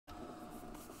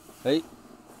Hey,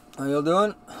 how y'all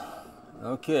doing?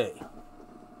 Okay.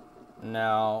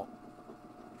 Now,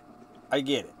 I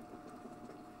get it.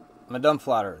 I'm a dumb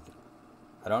flat earther.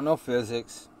 I don't know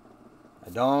physics.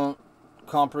 I don't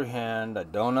comprehend. I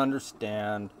don't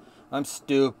understand. I'm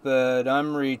stupid.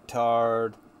 I'm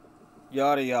retard.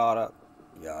 Yada yada.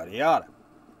 Yada yada.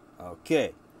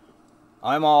 Okay.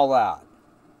 I'm all that.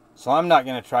 So I'm not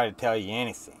going to try to tell you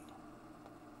anything.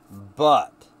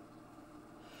 But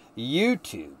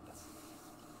YouTube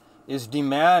is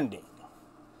demanding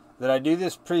that I do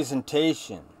this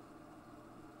presentation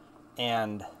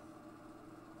and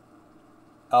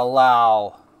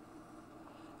allow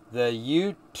the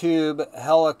YouTube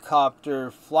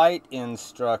helicopter flight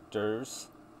instructors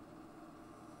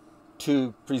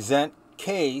to present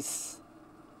case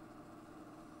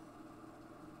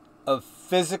of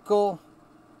physical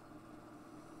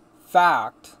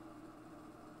fact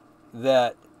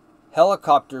that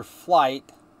helicopter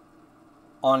flight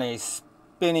on a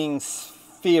spinning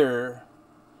sphere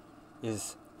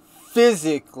is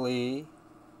physically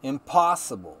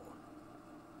impossible.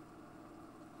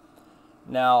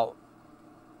 Now,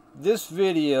 this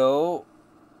video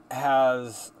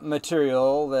has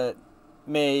material that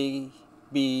may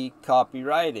be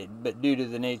copyrighted, but due to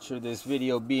the nature of this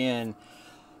video being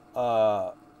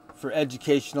for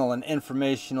educational and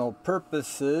informational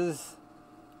purposes,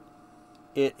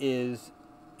 it is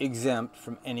exempt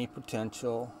from any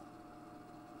potential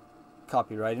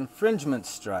copyright infringement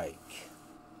strike.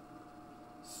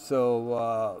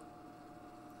 So,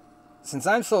 since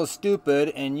I'm so stupid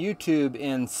and YouTube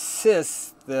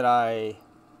insists that I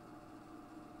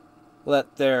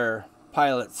let their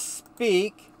pilots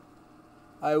speak,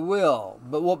 I will.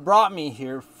 But what brought me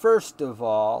here, first of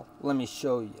all, let me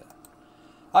show you.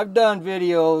 I've done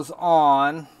videos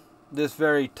on this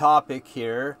very topic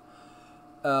here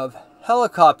of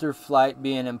helicopter flight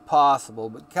being impossible,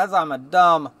 but because I'm a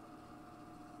dumb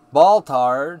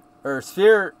ball-tard or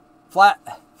sphere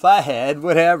flathead,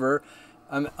 whatever,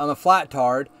 I'm a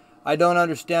flat-tard, I don't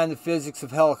understand the physics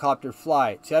of helicopter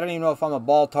flight. See, I don't even know if I'm a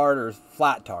ball-tard or a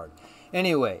flat-tard.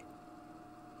 Anyway,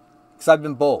 because I've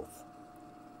been both.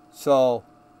 So,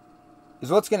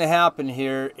 what's going to happen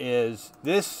here is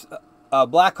this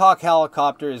Black Hawk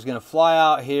helicopter is going to fly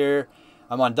out here.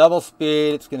 I'm on double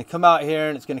speed. It's going to come out here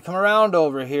and it's going to come around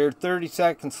over here 30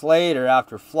 seconds later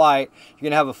after flight. You're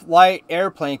going to have a light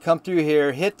airplane come through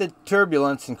here, hit the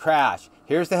turbulence and crash.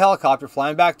 Here's the helicopter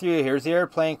flying back through. Here's the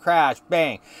airplane crash.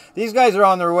 Bang. These guys are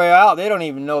on their way out. They don't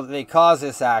even know that they caused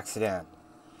this accident.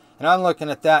 And I'm looking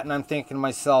at that and I'm thinking to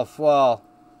myself, well,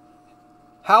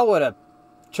 how would a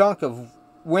chunk of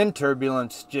wind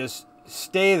turbulence just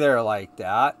stay there like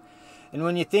that? And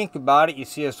when you think about it, you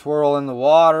see a swirl in the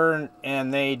water,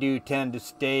 and they do tend to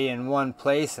stay in one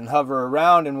place and hover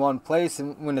around in one place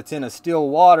and when it's in a still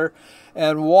water.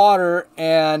 And water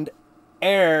and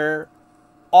air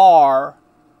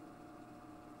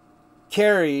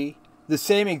carry the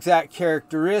same exact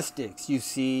characteristics. You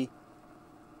see,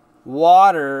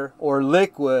 water or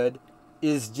liquid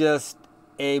is just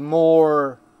a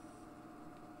more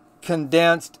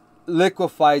condensed,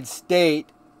 liquefied state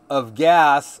of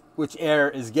gas, which air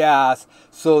is gas,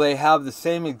 so they have the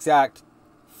same exact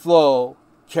flow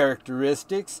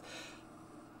characteristics.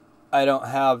 I don't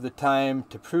have the time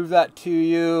to prove that to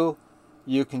you.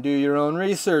 You can do your own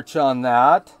research on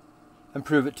that and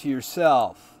prove it to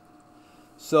yourself.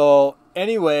 So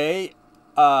anyway,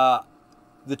 the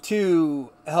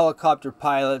two helicopter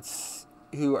pilots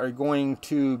who are going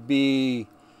to be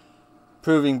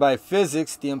proving by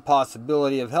physics the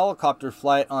impossibility of helicopter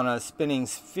flight on a spinning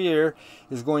sphere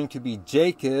is going to be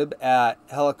Jacob at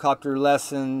Helicopter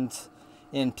Lessons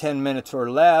in 10 Minutes or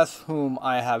Less, whom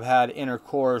I have had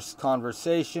intercourse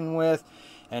conversation with,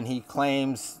 and he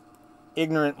claims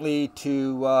ignorantly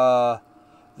to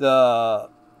the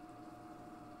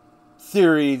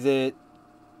theory that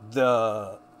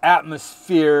the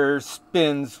atmosphere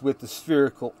spins with the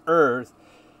spherical Earth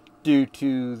due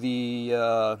to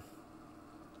the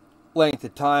length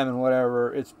of time and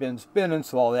whatever it's been spinning,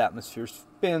 so all the atmosphere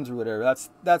spins or whatever.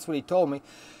 That's what he told me.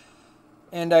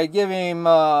 And I give him,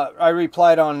 I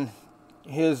replied on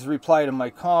his reply to my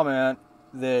comment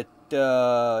that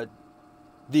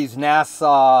these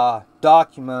NASA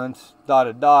documents,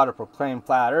 or proclaim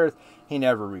flat Earth. He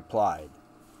never replied.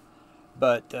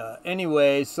 But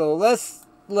anyway, so let's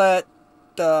let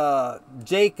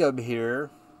Jacob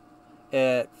here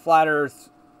at Flat Earth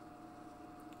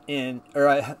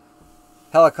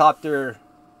Helicopter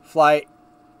Flight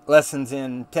Lessons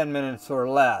in 10 Minutes or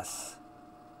Less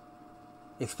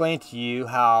explain to you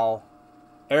how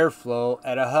airflow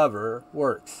at a hover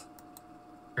works.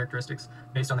 characteristics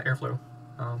based on the airflow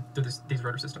through these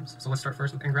rotor systems. So let's start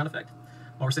first with in-ground effect.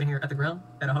 While we're sitting here at the ground,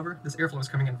 at a hover, this airflow is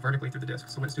coming in vertically through the disc.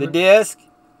 So what it's doing... The disc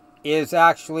is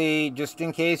actually, just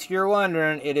in case you're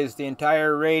wondering, it is the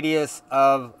entire radius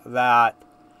of that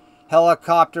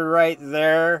helicopter right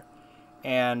there.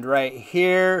 And right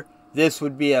here, this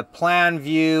would be a plan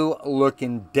view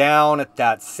looking down at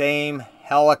that same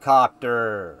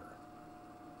helicopter.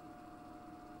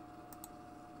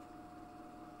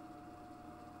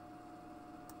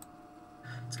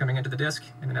 It's coming into the disc,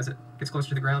 and then as it gets closer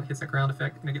to the ground, hits that ground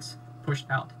effect, and it gets pushed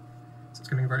out. So it's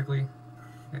coming vertically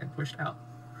and pushed out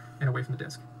and away from the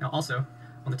disc. Now also,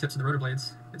 on the tips of the rotor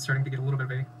blades, it's starting to get a little bit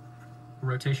of a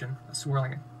rotation, a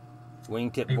swirling.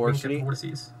 Wingtip vorticity? Wingtip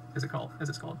vortices, as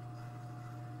it's called.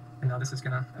 And now this is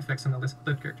going to affect some of the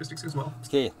lift characteristics as well.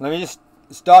 Okay, let me just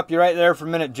stop you right there for a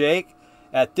minute, Jake.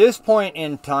 At this point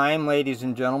in time, ladies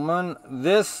and gentlemen,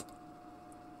 this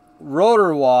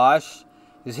rotor wash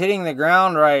is hitting the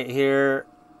ground right here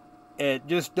at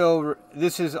just over,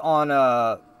 this is on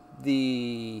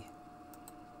the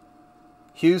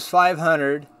Hughes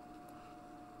 500,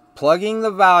 plugging the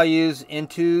values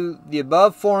into the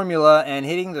above formula and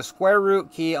hitting the square root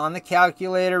key on the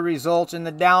calculator results in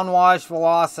the downwash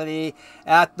velocity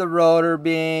at the rotor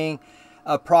being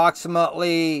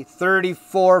approximately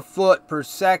 34 foot per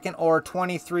second or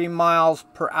 23 miles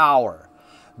per hour.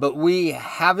 But we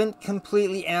haven't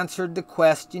completely answered the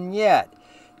question yet.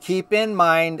 Keep in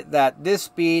mind that this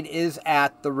speed is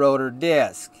at the rotor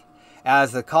disc.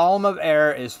 As the column of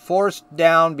air is forced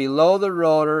down below the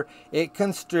rotor, it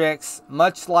constricts,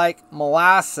 much like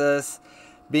molasses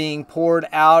being poured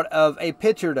out of a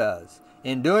pitcher does.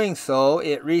 In doing so,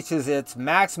 it reaches its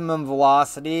maximum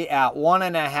velocity at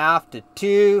 1.5 to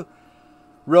 2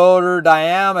 rotor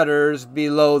diameters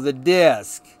below the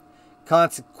disc.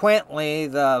 Consequently,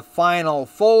 the final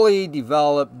fully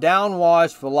developed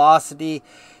downwash velocity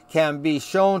can be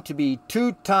shown to be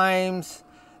 2 times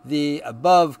the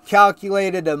above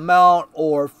calculated amount,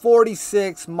 or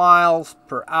 46 miles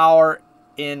per hour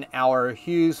in our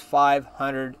Hughes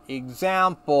 500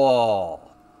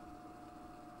 example.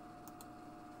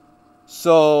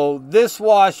 So this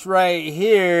wash right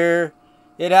here,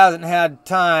 it hasn't had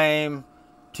time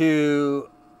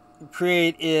to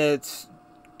create its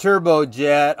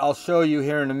turbojet. I'll show you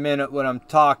here in a minute what I'm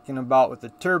talking about with the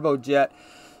turbojet.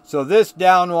 So this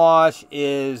downwash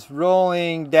is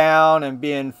rolling down and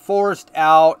being forced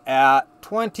out at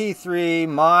 23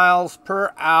 miles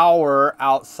per hour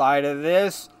outside of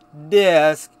this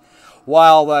disc,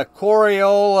 while the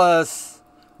Coriolis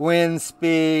wind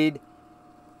speed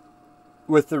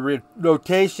with the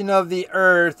rotation of the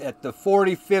Earth at the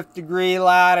 45th degree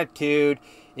latitude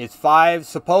is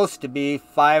supposed to be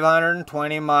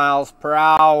 520 miles per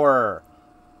hour.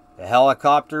 The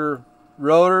helicopter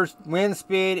rotor's wind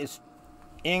speed is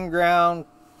in ground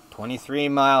 23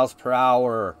 miles per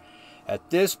hour. At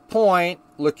this point,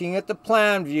 looking at the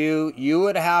plan view, you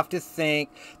would have to think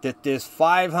that this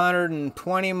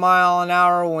 520 mile an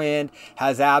hour wind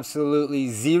has absolutely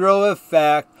zero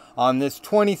effect on this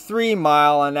 23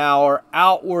 mile an hour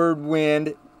outward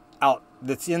wind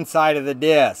that's inside of the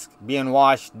disc being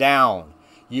washed down.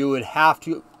 You would have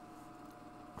to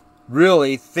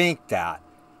really think that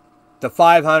the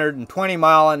 520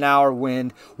 mile an hour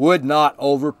wind would not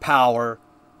overpower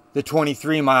the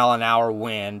 23 mile an hour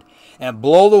wind and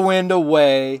blow the wind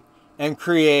away and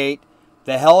create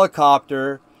the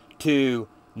helicopter to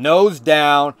nose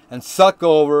down and suck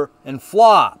over and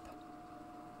flop.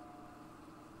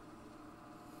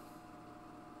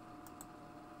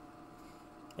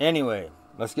 Anyway,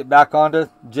 let's get back onto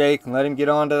Jake and let him get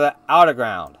onto the outer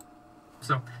ground.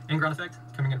 So, in-ground effect,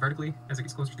 coming in vertically. As it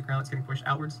gets closer to the ground, it's getting pushed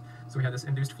outwards. So we have this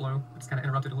induced flow. It's kind of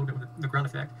interrupted a little bit with the ground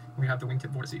effect. And we have the wingtip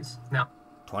vortices. Now,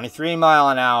 23 mile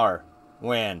an hour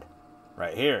wind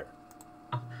right here.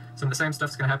 Some of the same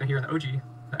stuff's going to happen here in the OG,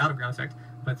 the out of ground effect,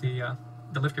 but the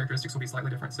lift characteristics will be slightly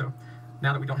different. So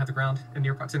now that we don't have the ground in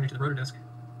near proximity to the rotor disc,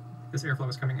 this airflow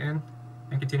is coming in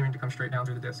and continuing to come straight down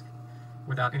through the disc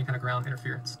without any kind of ground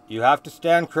interference. You have to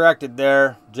stand corrected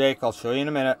there, Jake. I'll show you in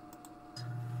a minute.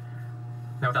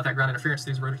 Now, without that ground interference,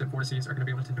 these rotor tip vortices are going to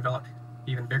be able to develop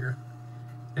even bigger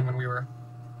than when we were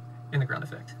in the ground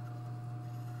effect.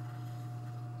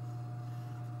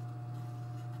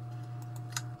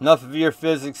 Enough of your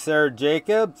physics there,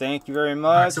 Jacob. Thank you very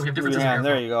much. All right, so we have differences in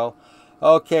there you go.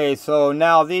 Okay, so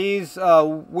now these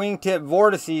wingtip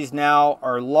vortices now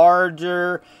are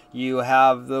larger. You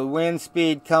have the wind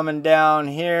speed coming down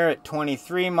here at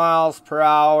 23 miles per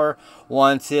hour.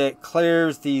 Once it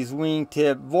clears these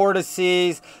wingtip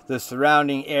vortices, the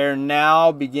surrounding air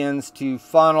now begins to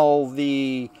funnel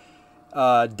the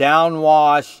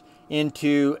downwash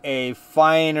into a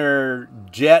finer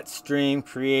jet stream,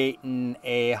 creating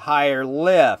a higher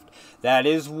lift. That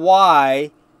is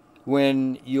why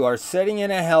when you are sitting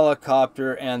in a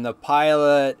helicopter and the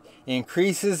pilot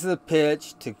increases the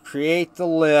pitch to create the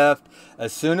lift,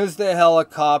 as soon as the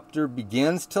helicopter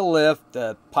begins to lift,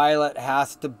 the pilot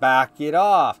has to back it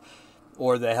off,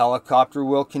 or the helicopter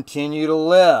will continue to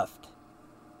lift,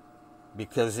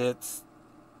 because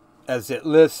as it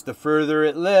lifts, the further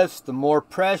it lifts, the more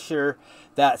pressure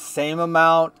that same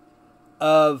amount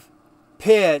of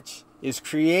pitch is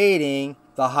creating,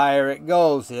 the higher it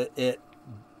goes. It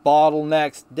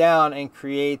bottlenecks down and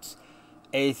creates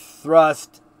a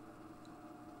thrust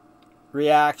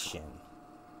reaction.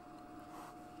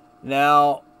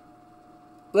 Now,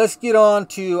 let's get on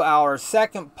to our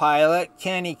second pilot,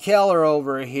 Kenny Keller,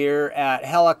 over here at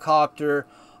Helicopter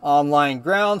Online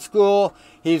Ground School.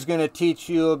 He's going to teach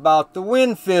you about the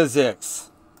wind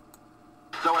physics.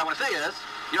 So what I want to say is,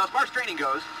 as far as training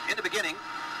goes, in the beginning,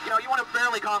 you want a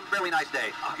fairly calm, fairly nice day.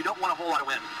 You don't want a whole lot of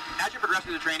wind. As you progress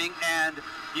through the training and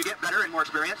you get better and more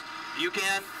experienced, you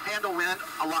can handle wind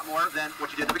a lot more than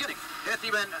what you did in the beginning. And it's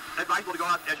even advisable to go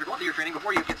out as you're going through your training,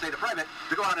 before you get, say, the private,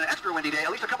 to go out on an extra windy day,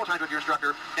 at least a couple times with your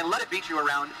instructor, and let it beat you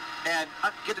around and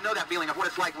get to know that feeling of what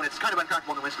it's like when it's kind of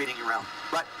uncomfortable and the wind's beating you around.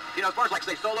 But, as far as, like,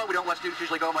 say, solo, we don't let students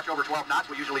usually go much over 12 knots.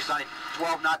 We usually sign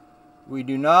 12 knots. We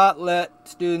do not let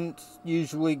students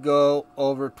usually go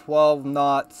over 12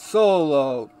 knots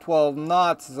solo. 12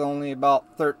 knots is only about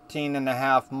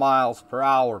 13.5 miles per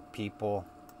hour, people.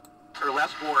 Or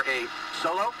less for a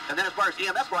solo. And then as far as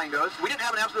EMS flying goes, we didn't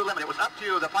have an absolute limit. It was up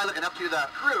to the pilot and up to the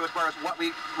crew as far as what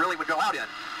we really would go out in.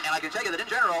 And I can tell you that in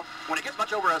general, when it gets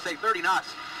much over, say, 30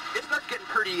 knots, it starts getting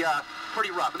pretty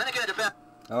rough. And then again, it depends.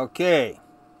 Okay.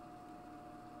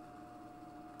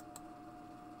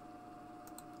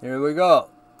 Here we go.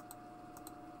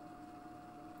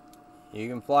 You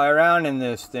can fly around in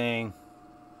this thing.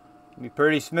 It'll be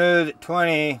pretty smooth at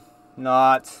 20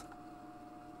 knots.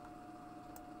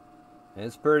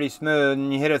 It's pretty smooth,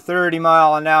 and you hit a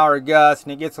 30-mile-an-hour gust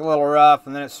and it gets a little rough,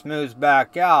 and then it smooths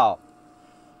back out.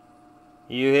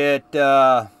 You hit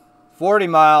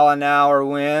 40-mile-an-hour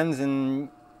winds and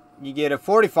you get a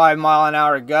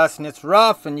 45-mile-an-hour gust and it's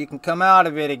rough, and you can come out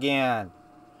of it again.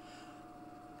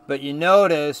 But you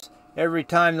notice every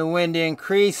time the wind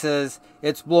increases,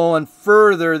 it's blowing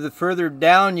further. The further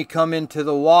down you come into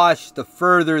the wash, the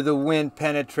further the wind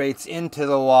penetrates into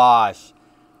the wash.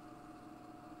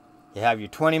 You have your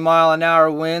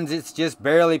 20-mile-an-hour winds, it's just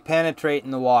barely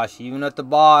penetrating the wash, even at the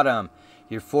bottom.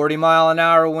 Your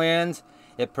 40-mile-an-hour winds,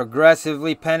 it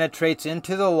progressively penetrates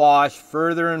into the wash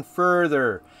further and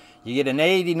further. You get an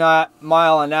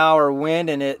 80-mile-an-hour wind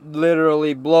and it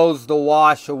literally blows the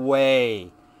wash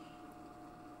away.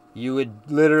 You would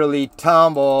literally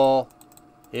tumble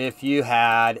if you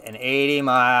had an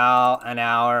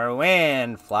 80-mile-an-hour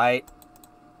wind. Flight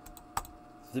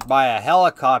by a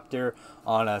helicopter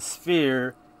on a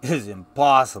Sfear is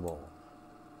impossible.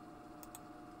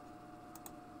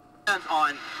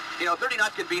 On, 30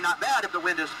 knots can be not bad if the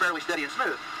wind is fairly steady and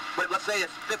smooth. But let's say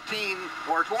it's 15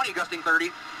 or 20 gusting 30,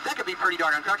 that could be pretty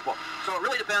darn uncomfortable. So it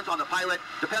really depends on the pilot,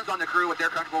 depends on the crew, what they're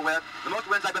comfortable with. The most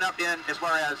winds I've been up in, as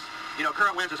far as,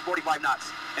 current winds, is 45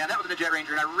 knots. And that was in a Jet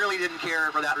Ranger, and I really didn't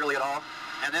care for that really at all.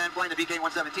 And then flying the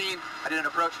BK-117, I did an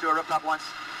approach to a rooftop once.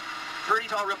 Pretty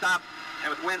tall rooftop, and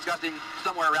with winds gusting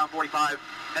somewhere around 45.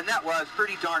 And that was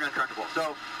pretty darn uncomfortable.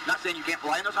 So, not saying you can't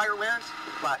fly in those higher winds,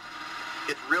 but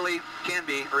it really can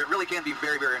be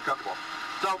very, very uncomfortable.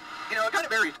 So, it kind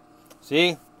of varies.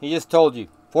 See, he just told you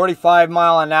 45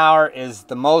 mile an hour is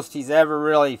the most he's ever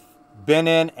really been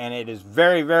in, and it is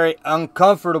very, very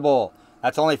uncomfortable.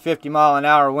 That's only 50 mile an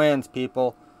hour winds,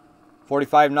 people.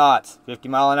 45 knots, 50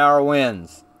 mile an hour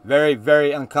winds. Very,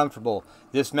 very uncomfortable.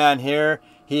 This man here,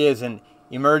 he is an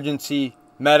emergency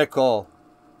medical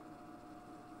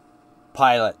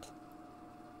pilot.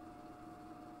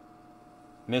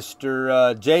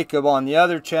 Mr. Jacob on the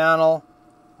other channel,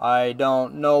 I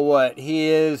don't know what he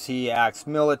is. He acts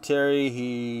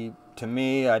military. To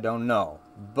me, I don't know.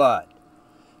 But,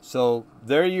 so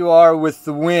there you are with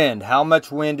the wind. How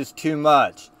much wind is too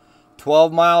much?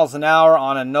 12 miles an hour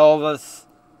on a Novus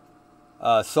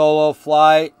solo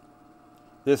flight.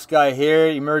 This guy here,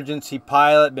 emergency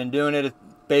pilot, been doing it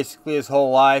basically his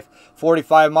whole life.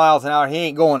 45 miles an hour. He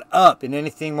ain't going up in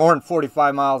anything more than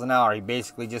 45 miles an hour. He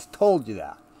basically just told you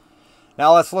that.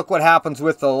 Now let's look what happens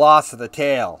with the loss of the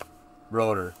tail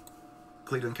rotor.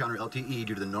 To encounter LTE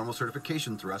due to the normal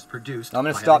certification thrust produced. I'm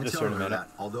going to stop this here in a minute.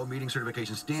 Although meeting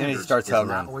certification standards, starts is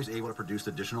not always able to produce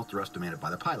the additional thrust demanded by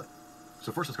the pilot.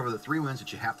 So first, let's cover the three winds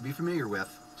that you have to be familiar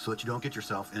with so that you don't get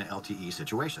yourself in an LTE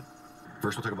situation.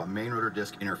 First, we'll talk about main rotor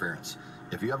disc interference.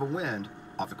 If you have a wind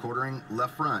off the quartering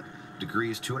left front,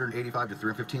 degrees 285 to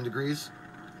 315 degrees,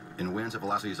 and winds at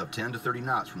velocities of 10 to 30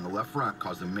 knots from the left front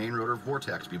cause the main rotor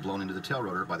vortex to be blown into the tail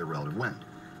rotor by the relative wind.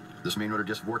 This main rotor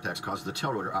disc vortex causes the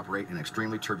tail rotor to operate in an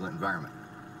extremely turbulent environment.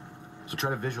 So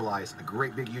try to visualize a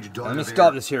great big huge dome. Let me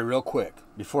stop this here real quick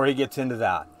before he gets into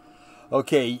that.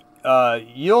 Okay,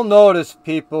 you'll notice,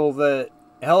 people, that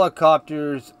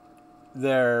helicopters,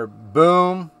 their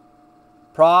boom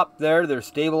prop there, their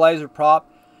stabilizer prop,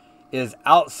 is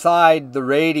outside the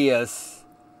radius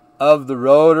of the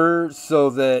rotor so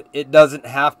that it doesn't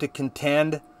have to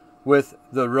contend with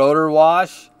the rotor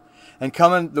wash. And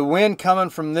the wind coming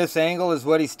from this angle is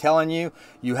what he's telling you.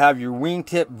 You have your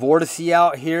wingtip vortice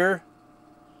out here.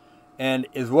 And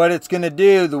is what it's going to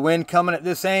do, the wind coming at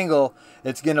this angle,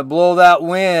 it's going to blow that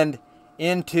wind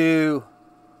into,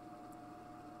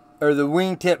 or the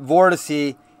wingtip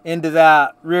vortice into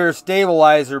that rear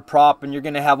stabilizer prop, and you're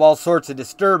going to have all sorts of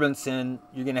disturbance and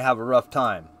you're going to have a rough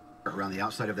time. Around the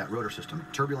outside of that rotor system,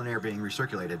 turbulent air being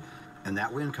recirculated, and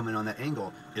that wind coming on that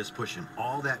angle is pushing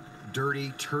all that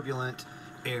dirty, turbulent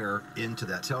air into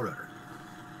that tail rotor.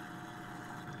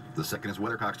 The second is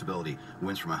weathercock stability.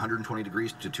 Winds from 120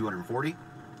 degrees to 240.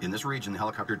 In this region, the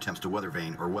helicopter attempts to weather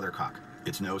vane or weathercock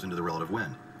its nose into the relative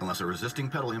wind. Unless a resisting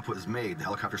pedal input is made, the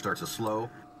helicopter starts a slow.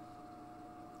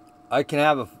 I can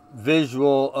have a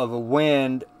visual of a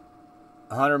wind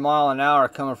 100 miles an hour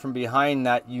coming from behind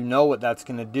that. You know what that's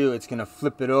going to do. It's going to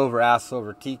flip it over, ass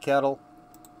over tea kettle.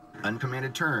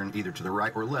 Uncommanded turn, either to the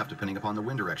right or left, depending upon the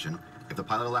wind direction. If the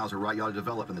pilot allows a right yaw to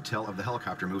develop and the tail of the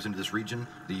helicopter moves into this region,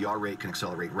 the yaw rate can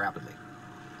accelerate rapidly.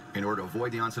 In order to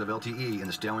avoid the onset of LTE and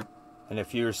the tailwind. And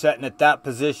if you're setting at that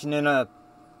position in a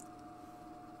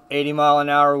 80 mile an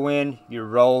hour wind, you're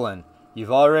rolling.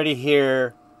 You've already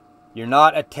here, you're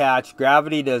not attached.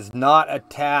 Gravity does not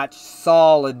attach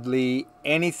solidly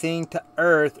anything to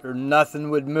Earth, or nothing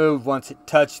would move once it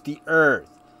touched the Earth.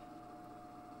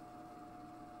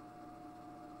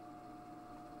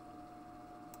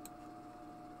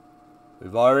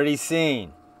 We've already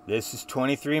seen, this is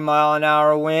 23 mile an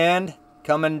hour wind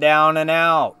coming down and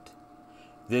out.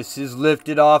 This is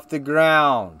lifted off the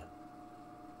ground.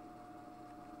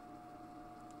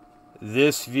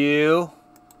 This view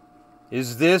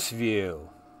is this view,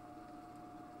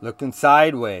 looking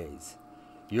sideways.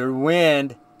 Your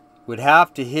wind would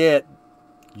have to hit,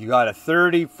 you got a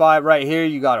 35 right here,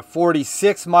 you got a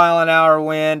 46 mile an hour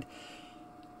wind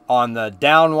on the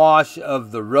downwash of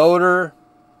the rotor.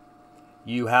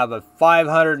 You have a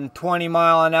 520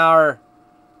 mile an hour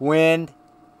wind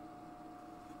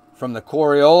from the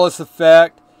Coriolis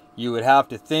effect. You would have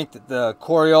to think that the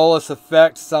Coriolis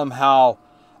effect somehow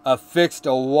affixed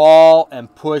a wall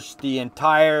and pushed the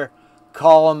entire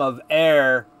column of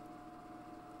air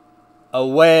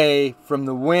away from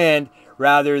the wind,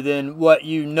 rather than what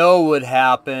you know would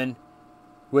happen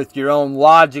with your own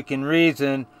logic and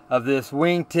reason of this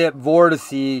wingtip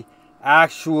vortice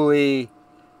actually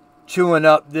chewing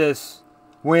up this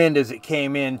wind as it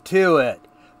came into it.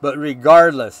 But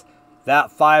regardless,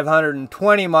 that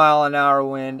 520 mile an hour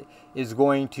wind is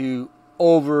going to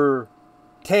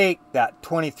overtake that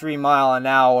 23 mile an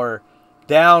hour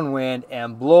downwind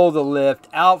and blow the lift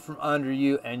out from under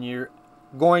you, and you're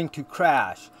going to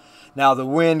crash. Now the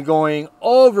wind going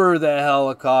over the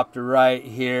helicopter right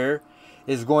here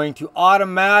is going to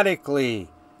automatically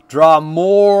draw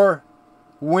more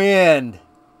wind.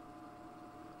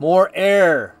 More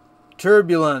air,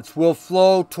 turbulence will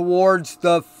flow towards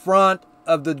the front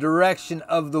of the direction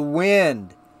of the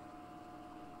wind.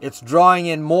 It's drawing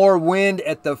in more wind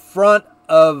at the front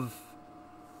of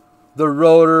the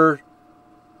rotor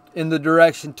in the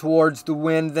direction towards the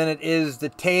wind than it is the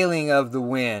tailing of the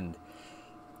wind.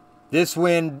 This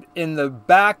wind in the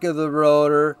back of the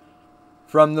rotor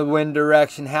from the wind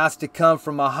direction has to come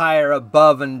from a higher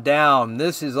above and down.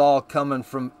 This is all coming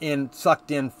from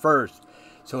sucked in first.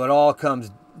 So it all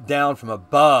comes down from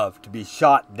above to be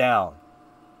shot down.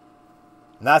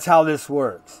 And that's how this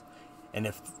works.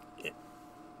 And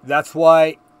that's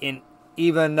why in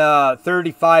even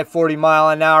 35, 40 mile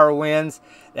an hour winds,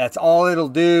 that's all it'll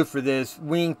do for this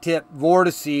wingtip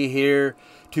vortice here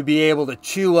to be able to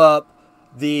chew up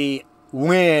the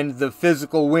wind, the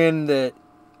physical wind that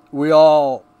we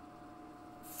all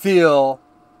feel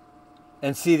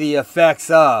and see the effects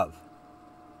of.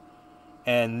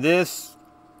 And this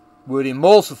would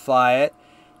emulsify it,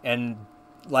 and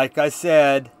like I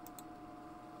said,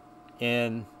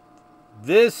 in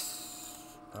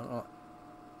this, I don't know,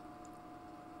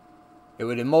 it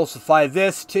would emulsify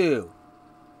this too.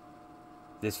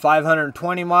 This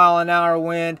 520 mile an hour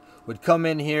wind would come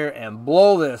in here and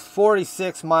blow this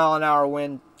 46 mile an hour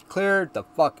wind clear the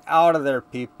fuck out of there,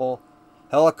 people.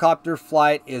 Helicopter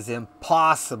flight is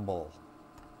impossible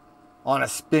on a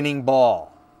spinning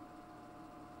ball.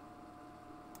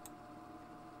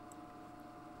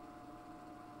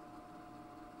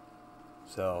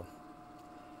 So,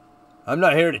 I'm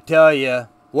not here to tell you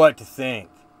what to think.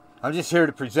 I'm just here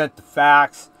to present the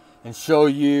facts and show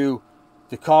you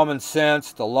the common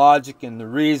sense, the logic, and the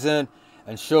reason,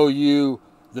 and show you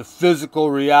the physical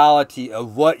reality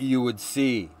of what you would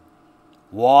see.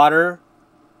 Water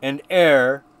and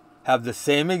air have the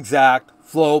same exact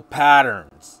flow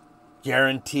patterns.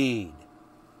 Guaranteed.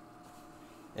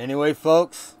 Anyway,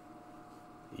 folks,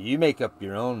 you make up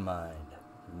your own mind.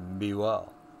 Be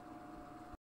well.